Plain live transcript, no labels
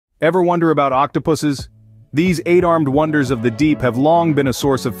Ever wonder about octopuses? These eight-armed wonders of the deep have long been a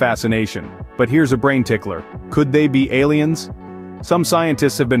source of fascination. But here's a brain tickler. Could they be aliens? Some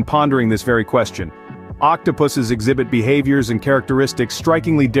scientists have been pondering this very question. Octopuses exhibit behaviors and characteristics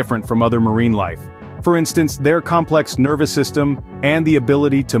strikingly different from other marine life. For instance, their complex nervous system and the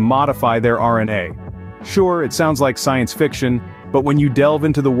ability to modify their RNA. Sure, it sounds like science fiction, but when you delve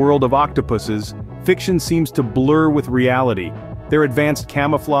into the world of octopuses, fiction seems to blur with reality. Their advanced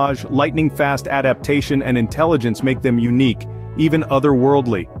camouflage, lightning-fast adaptation and intelligence make them unique, even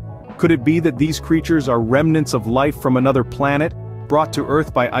otherworldly. Could it be that these creatures are remnants of life from another planet, brought to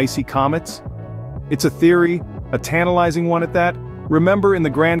Earth by icy comets? It's a theory, a tantalizing one at that. Remember, in the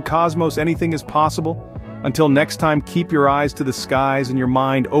grand cosmos anything is possible. Until next time, keep your eyes to the skies and your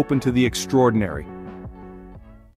mind open to the extraordinary.